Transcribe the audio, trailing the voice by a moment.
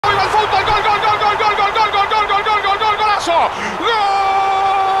golazo!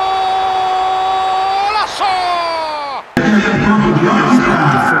 Golazo!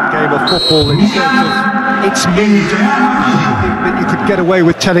 Different game of football in terms of its mood. I think that you could get away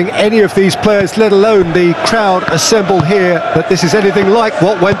with telling any of these players, let alone the crowd assembled here, that this is anything like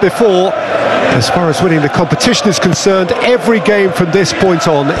what went before. As far as winning the competition is concerned, every game from this point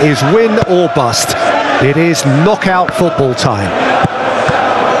on is win or bust. It is knockout football time.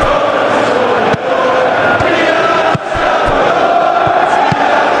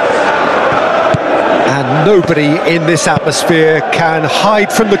 And nobody in this atmosphere can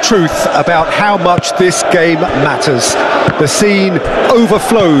hide from the truth about how much this game matters. The scene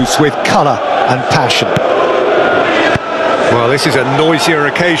overflows with colour and passion. Well, this is a noisier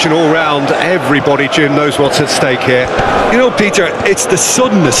occasion all round. Everybody, Jim, knows what's at stake here. You know, Peter, it's the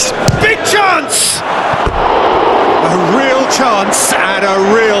suddenness. Big chance! A real chance and a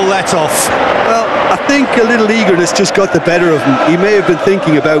real let-off. Well, I think a little eagerness just got the better of him. He may have been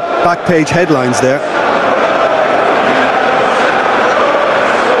thinking about back-page headlines there.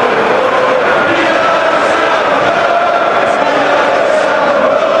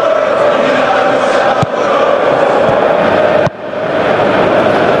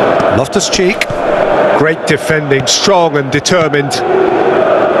 Loftus-Cheek, great defending, strong and determined.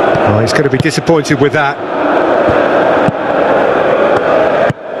 Oh, he's going to be disappointed with that.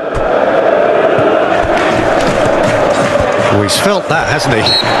 Oh, he's felt that, hasn't he?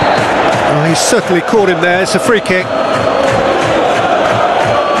 Oh, he's certainly caught him there. It's a free kick.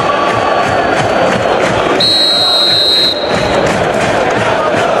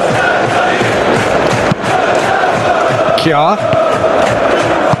 Kjaer.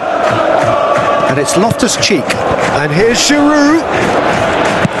 And it's Loftus-Cheek. And here's Giroud.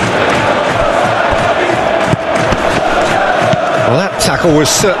 Well, that tackle was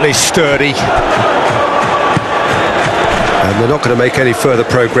certainly sturdy. And they're not going to make any further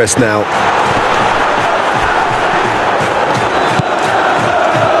progress now.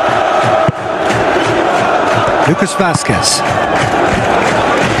 Lucas Vazquez.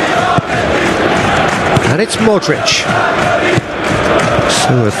 And it's Modric.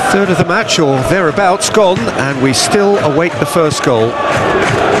 So a third of the match or thereabouts gone, and we still await the first goal.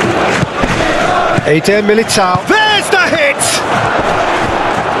 Eder Militao. There's the hit!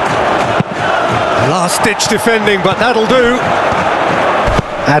 Last-ditch defending, but that'll do.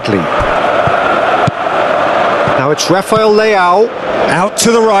 Adli. Now it's Rafael Leao, out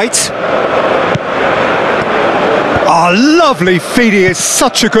to the right. Oh, lovely feed, he is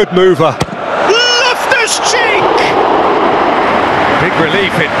such a good mover. Loftus-Cheek! Big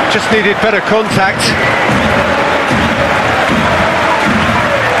relief, it just needed better contact.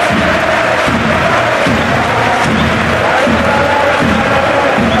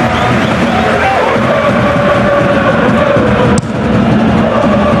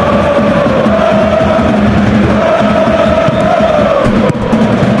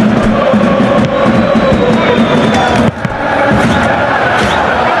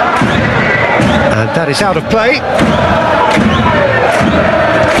 And that is out of play.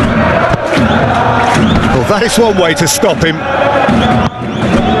 Well, that is one way to stop him.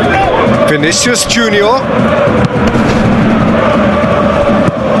 Vinicius Junior.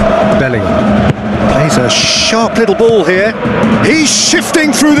 Bellingham. Plays a sharp little ball here. He's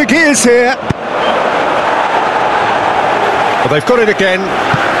shifting through the gears here. Well, they've got it again.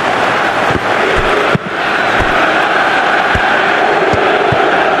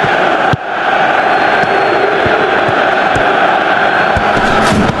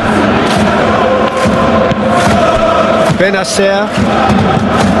 Benacer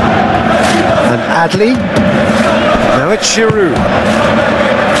and Adli. Now it's Giroud.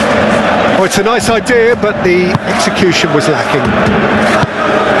 Oh, it's a nice idea, but the execution was lacking.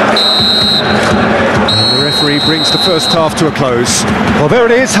 And the referee brings the first half to a close. Well, there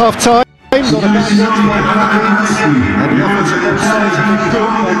it is, half-time. And the offense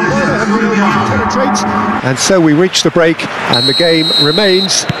and so we reach the break, and the game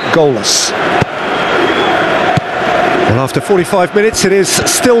remains goalless. Well, after 45 minutes, it is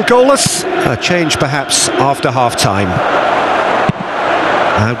still goalless. A change, perhaps, after half-time.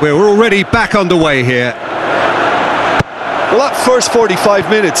 And we're already back underway here. Well, that first 45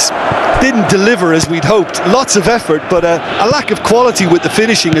 minutes didn't deliver as we'd hoped. Lots of effort, but a lack of quality with the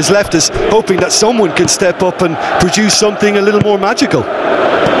finishing has left us hoping that someone can step up and produce something a little more magical.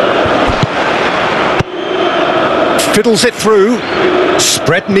 Fiddles it through,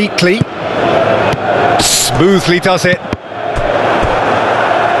 spread neatly. Smoothly does it.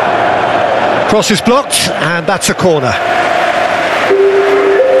 Cross is blocked, and that's a corner.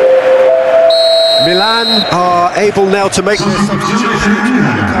 Milan Milan are able now to make their substitution. It's been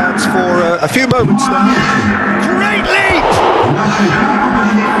on the cards for a few moments now. Great leap!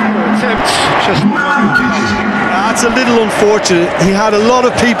 Attempt, just... That's a little unfortunate. He had a lot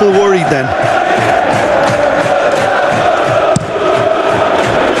of people worried then.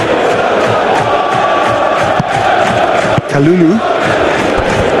 Kalulu.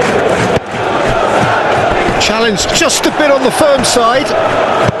 Challenge just a bit on the firm side.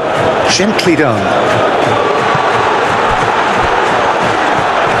 Gently done.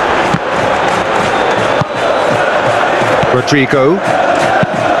 Rodrigo.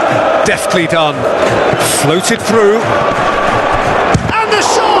 Deftly done. Floated through. And the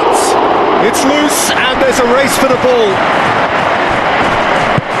shot! It's loose and there's a race for the ball.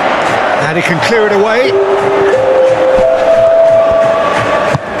 And he can clear it away.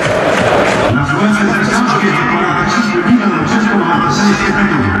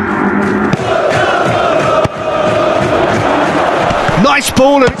 Nice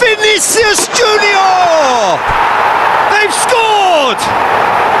ball and Vinicius Junior! They've scored!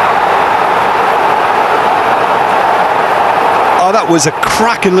 Oh, that was a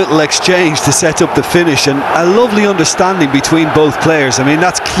cracking little exchange to set up the finish, and a lovely understanding between both players. I mean,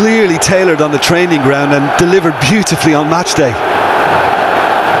 that's clearly tailored on the training ground and delivered beautifully on match day.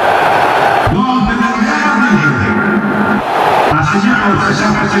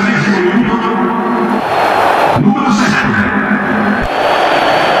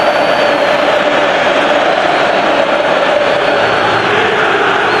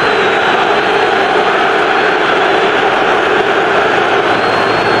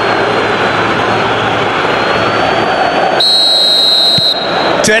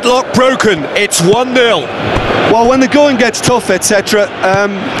 Deadlock broken, it's 1-0. Well, when the going gets tough, etc.,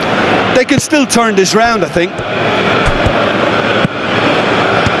 they can still turn this round, I think.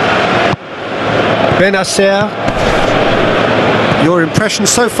 Benacer, your impression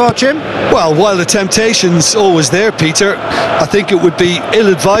so far, Jim? Well, while the temptation's always there, Peter, I think it would be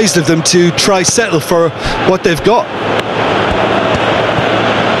ill-advised of them to try settle for what they've got.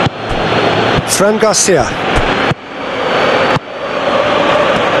 Fran Garcia.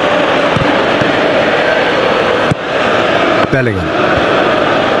 Bellingham.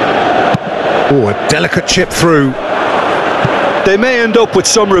 Oh, a delicate chip through. They may end up with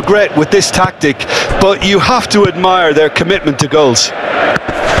some regret with this tactic, but you have to admire their commitment to goals.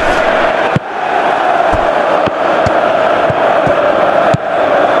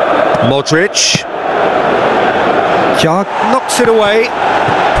 Modric. Jagr knocks it away.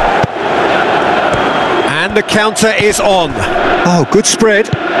 And the counter is on. Oh, good spread.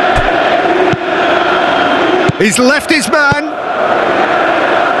 He's left his man.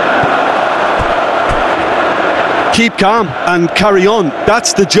 Keep calm and carry on.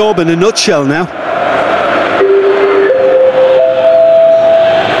 That's the job in a nutshell now.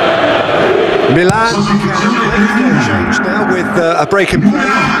 Milan change now with a break in play.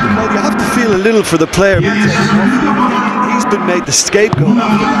 Well, you have to feel a little for the player. He's been made the scapegoat.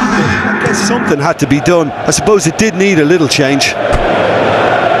 I guess something had to be done. I suppose it did need a little change.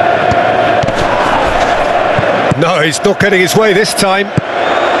 No, he's not getting his way this time.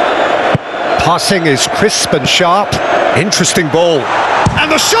 Passing is crisp and sharp. Interesting ball.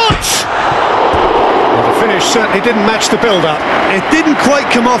 And the shot! Well, the finish certainly didn't match the build-up. It didn't quite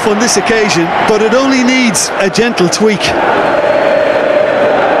come off on this occasion, but it only needs a gentle tweak.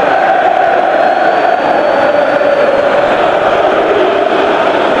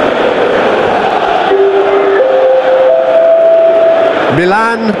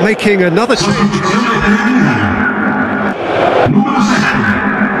 Milan making another change.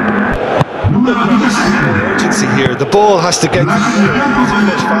 Urgency here. The ball has to get much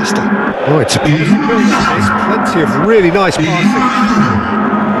faster. Oh, it's a beautiful build. There's plenty of really nice passing.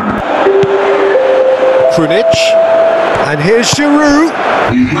 Krunic. And here's Giroud.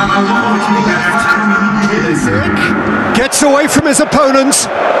 Gets away from his opponents.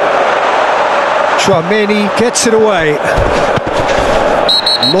 Tchouameni gets it away.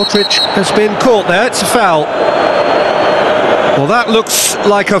 Modric has been caught there. It's a foul. Well, that looks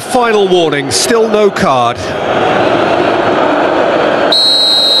like a final warning. Still no card.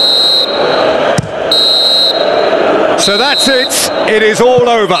 So that's it. It is all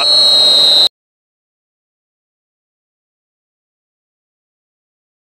over.